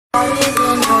Hey,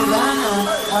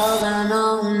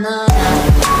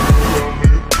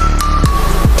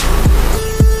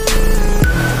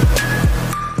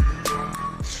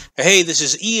 this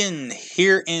is Ian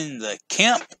here in the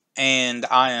camp, and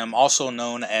I am also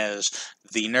known as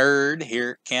the Nerd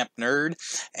here at Camp Nerd,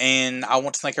 and I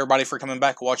want to thank everybody for coming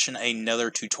back watching another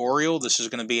tutorial. This is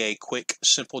going to be a quick,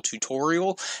 simple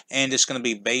tutorial, and it's going to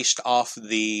be based off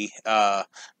the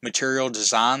material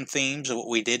design themes of what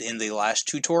we did in the last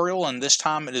tutorial, and this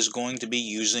time it is going to be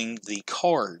using the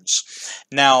cards.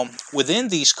 Now, within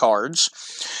these cards,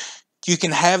 you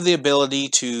can have the ability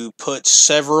to put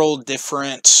several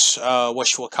different,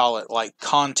 what you will call it, like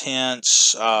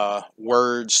contents,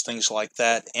 words, things like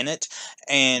that in it.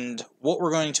 And what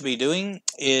we're going to be doing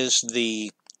is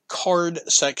the card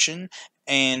section.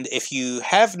 And if you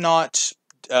have not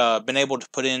been able to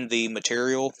put in the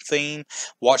material theme,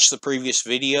 watch the previous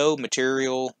video,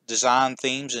 material design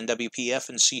themes in WPF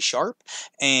and C#,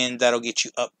 and that'll get you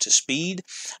up to speed.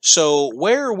 So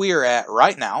where we are at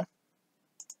right now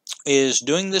is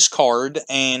doing this card,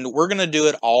 and we're going to do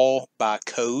it all by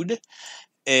code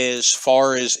as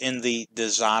far as in the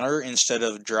designer instead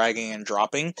of dragging and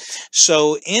dropping.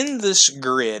 So in this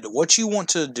grid, what you want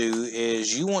to do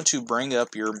is you want to bring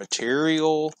up your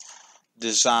material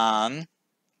design.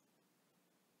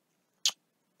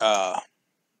 Well,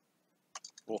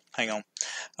 hang on.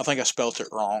 I think I spelled it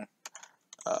wrong.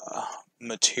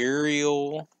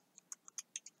 Material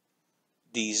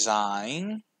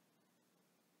design.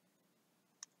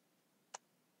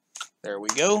 There we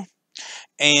go.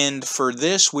 And for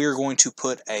this, we're going to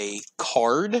put a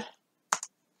card.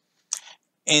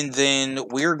 And then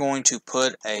we're going to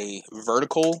put a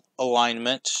vertical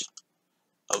alignment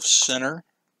of center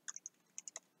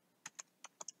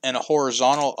and a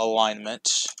horizontal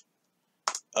alignment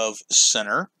of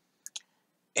center.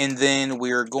 And then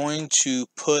we're going to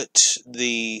put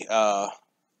the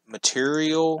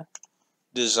material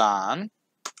design.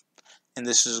 And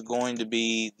this is going to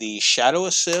be the shadow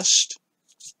assist,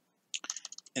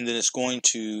 and then it's going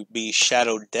to be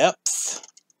shadow depth,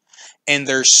 and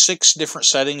there's 6 different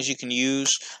settings you can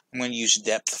use. I'm going to use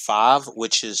depth 5,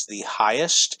 which is the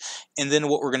highest, and then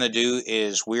what we're going to do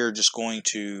is we're just going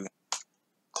to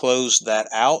close that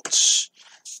out,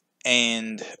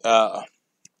 and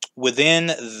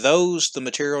within those, the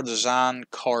material design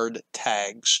card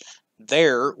tags,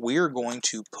 there we're going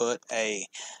to put a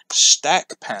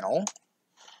stack panel.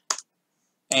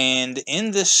 And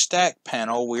in this stack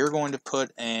panel, we're going to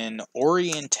put an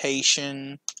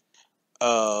orientation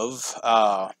of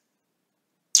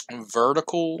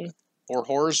vertical or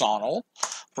horizontal.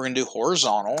 We're going to do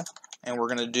horizontal, and we're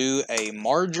going to do a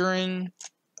margin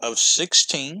of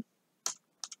 16.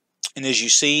 And as you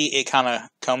see, it kind of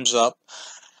comes up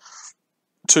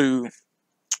to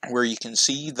where you can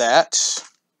see that.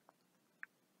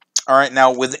 All right,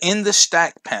 now within the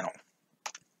stack panel,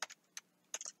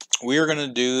 we are going to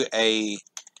do a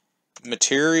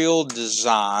material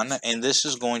design, and this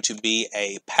is going to be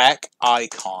a pack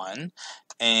icon,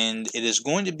 and it is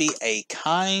going to be a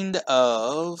kind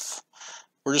of,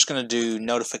 we're just going to do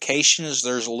notifications.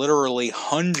 There's literally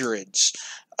hundreds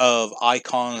of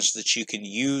icons that you can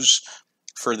use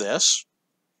for this.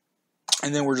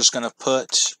 And then we're just going to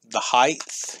put the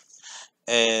height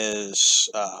as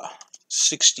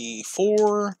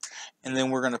 64, and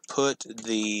then we're going to put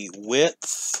the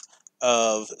width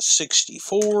of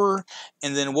 64,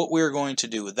 and then what we're going to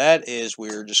do with that is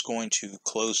we're just going to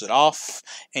close it off,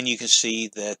 and you can see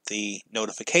that the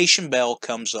notification bell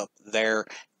comes up there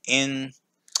in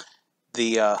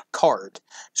the card.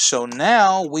 So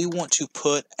now we want to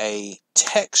put a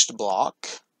text block,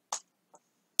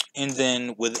 and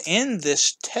then within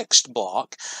this text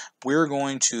block we're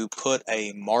going to put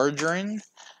a margin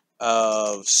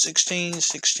of 16,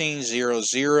 16, 0,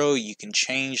 0. You can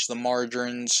change the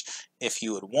margins if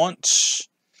you would want.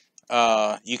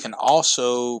 You can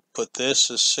also put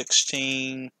this as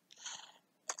 16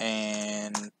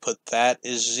 and put that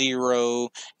as 0.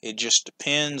 It just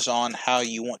depends on how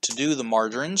you want to do the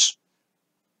margins.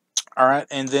 Alright,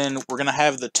 and then we're going to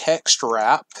have the text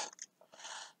wrap.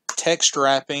 Text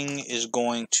wrapping is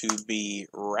going to be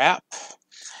wrap.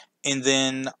 And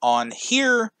then on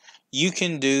here, you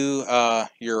can do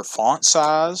your font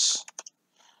size.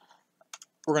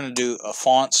 We're going to do a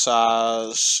font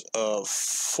size of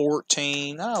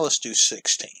 14. Let's do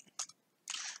 16.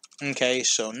 Okay,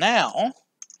 so now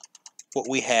what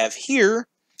we have here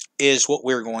is what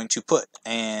we're going to put.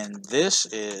 And this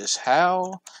is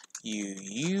how you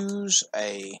use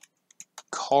a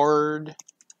card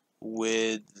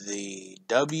with the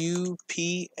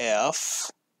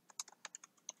WPF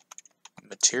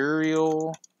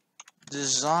material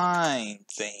design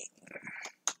thing,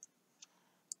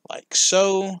 like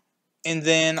so. And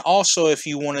then also, if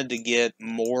you wanted to get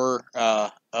more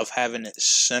of having it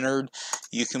centered,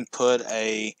 you can put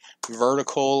a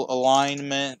vertical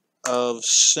alignment of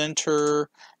center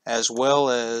as well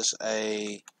as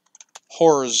a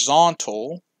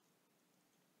horizontal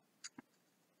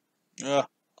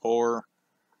horizontal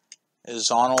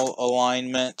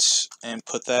alignment, and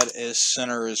put that as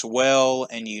center as well,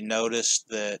 and you notice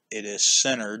that it is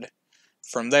centered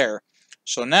from there.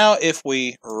 So now if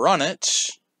we run it,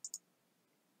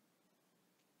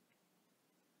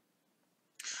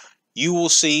 you will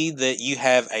see that you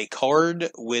have a card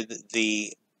with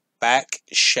the back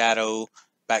shadow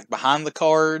back behind the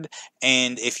card.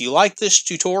 And if you like this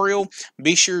tutorial,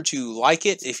 be sure to like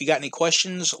it. If you got any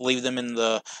questions, leave them in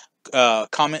the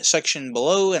comment section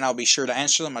below, and I'll be sure to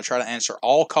answer them. I try to answer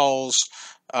all calls.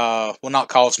 Well, not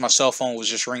calls. My cell phone was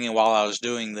just ringing while I was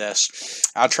doing this.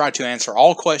 I try to answer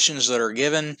all questions that are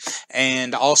given.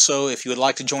 And also, if you would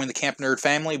like to join the Camp Nerd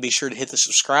family, be sure to hit the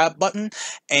subscribe button.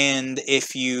 And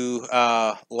if you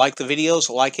like the videos,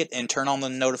 like it and turn on the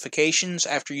notifications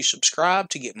after you subscribe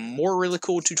to get more really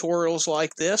cool tutorials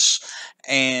like this.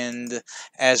 And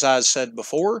as I said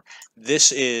before,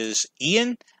 this is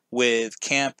Ian with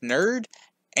Camp Nerd,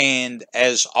 and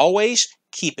as always,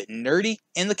 keep it nerdy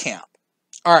in the camp.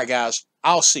 Alright guys,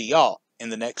 I'll see y'all in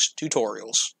the next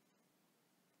tutorials.